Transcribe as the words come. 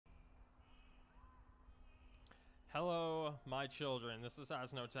Hello, my children. This is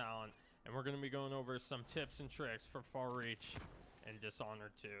Hasnotalent, and we're going to be going over some tips and tricks for far reach in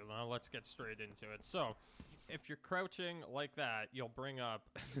Dishonored 2. Now let's get straight into it. So, if you're crouching like that, you'll bring up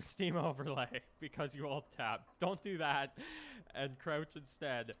the Steam overlay because you alt tap. Don't do that, and crouch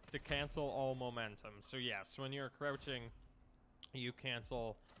instead to cancel all momentum. So yes, when you're crouching, you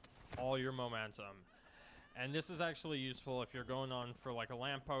cancel all your momentum. And this is actually useful if you're going on for like a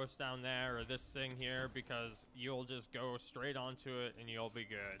lamppost down there or this thing here, because you'll just go straight onto it and you'll be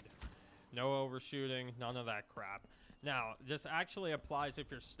good. No overshooting, none of that crap. Now, this actually applies if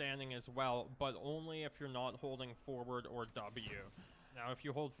you're standing as well, but only if you're not holding forward or W. Now, if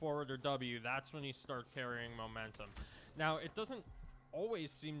you hold forward or W, that's when you start carrying momentum. Now, it doesn't always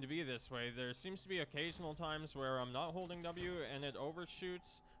seem to be this way. There seems to be occasional times where I'm not holding W and it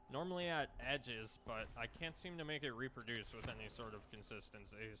overshoots, normally at edges, but I can't seem to make it reproduce with any sort of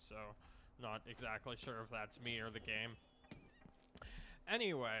consistency, so not exactly sure if that's me or the game.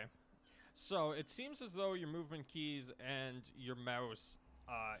 Anyway, so it seems as though your movement keys and your mouse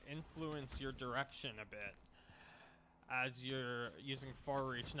influence your direction a bit as you're using far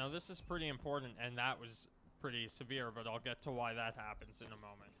reach. Now this is pretty important, and that was pretty severe, but I'll get to why that happens in a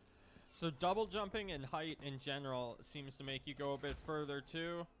moment. So double jumping and height in general seems to make you go a bit further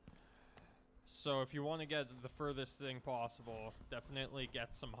too. So if you want to get the furthest thing possible, definitely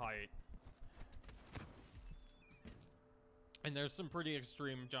get some height. And there's some pretty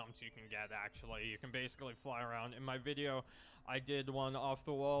extreme jumps you can get, actually. You can basically fly around. In my video, I did one off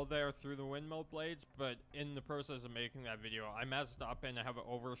the wall there through the windmill blades, but in the process of making that video, I messed up and I have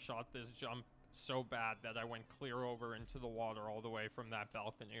overshot this jump so bad that I went clear over into the water all the way from that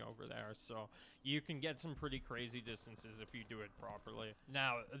balcony over there. So you can get some pretty crazy distances if you do it properly.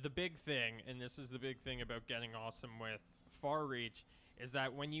 Now, the big thing, and this is the big thing about getting awesome with far reach, is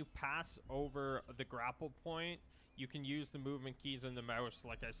that when you pass over the grapple point, you can use the movement keys and the mouse,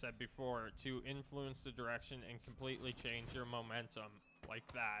 like I said before, to influence the direction and completely change your momentum, like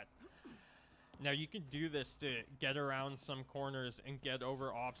that. Now, you can do this to get around some corners and get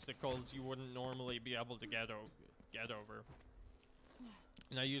over obstacles you wouldn't normally be able to get over.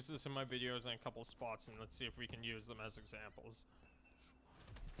 And I use this in my videos in a couple spots, and let's see if we can use them as examples.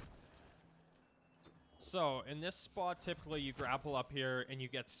 So, in this spot, typically you grapple up here and you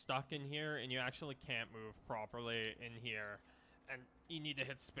get stuck in here and you actually can't move properly in here. And you need to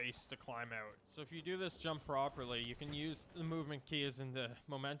hit space to climb out. So if you do this jump properly, you can use the movement keys and the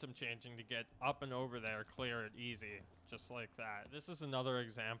momentum changing to get up and over there, clear it easy, just like that. This is another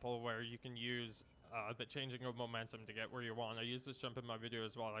example where you can use the changing of momentum to get where you want. I use this jump in my video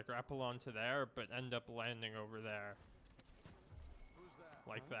as well. I grapple onto there, but end up landing over there.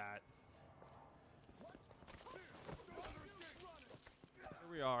 Like that.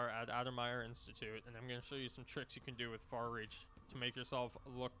 Here we are at Addermeyer Institute, and I'm going to show you some tricks you can do with far reach to make yourself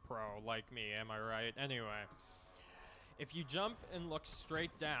look pro, like me, am I right? Anyway, if you jump and look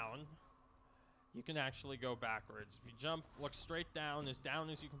straight down, you can actually go backwards. If you jump, look straight down as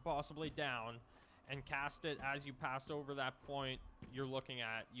you can possibly down, and cast it as you passed over that point you're looking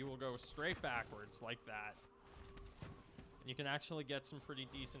at, you will go straight backwards, like that. And you can actually get some pretty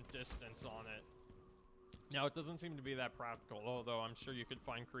decent distance on it. Now, it doesn't seem to be that practical, although I'm sure you could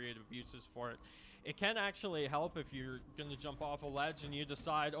find creative uses for it. It can actually help if you're going to jump off a ledge and you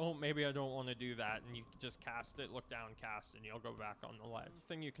decide, oh, maybe I don't want to do that, and you just cast it, look down, cast, and you'll go back on the ledge. The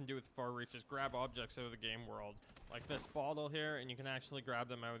thing you can do with far reach is grab objects out of the game world, like this bottle here, and you can actually grab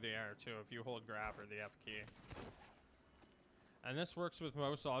them out of the air, too, if you hold grab or the F key. And this works with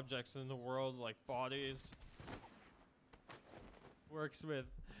most objects in the world, like bodies. Works with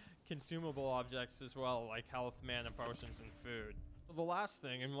consumable objects as well, like health, mana, potions, and food. The last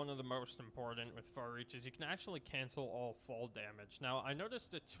thing, and one of the most important with far reach, is you can actually cancel all fall damage. Now, I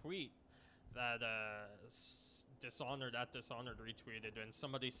noticed a tweet that Dishonored retweeted, and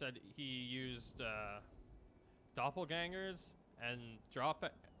somebody said he used doppelgangers and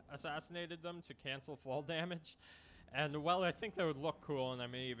assassinated them to cancel fall damage. And, well, I think that would look cool, and I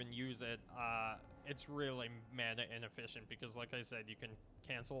may even use it. It's really mana inefficient because, like I said, you can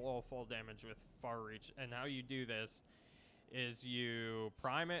cancel all fall damage with far reach. And how you do this is you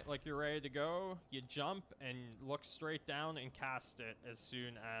prime it like you're ready to go, you jump and look straight down and cast it as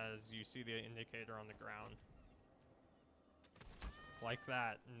soon as you see the indicator on the ground. Like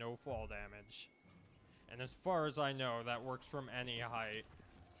that, no fall damage. And as far as I know, that works from any height.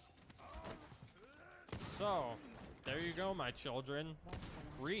 So, there you go, my children.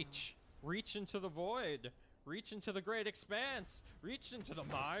 Reach. Reach into the void. Reach into the great expanse. Reach into the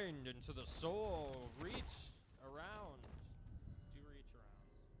mind, into the soul. Reach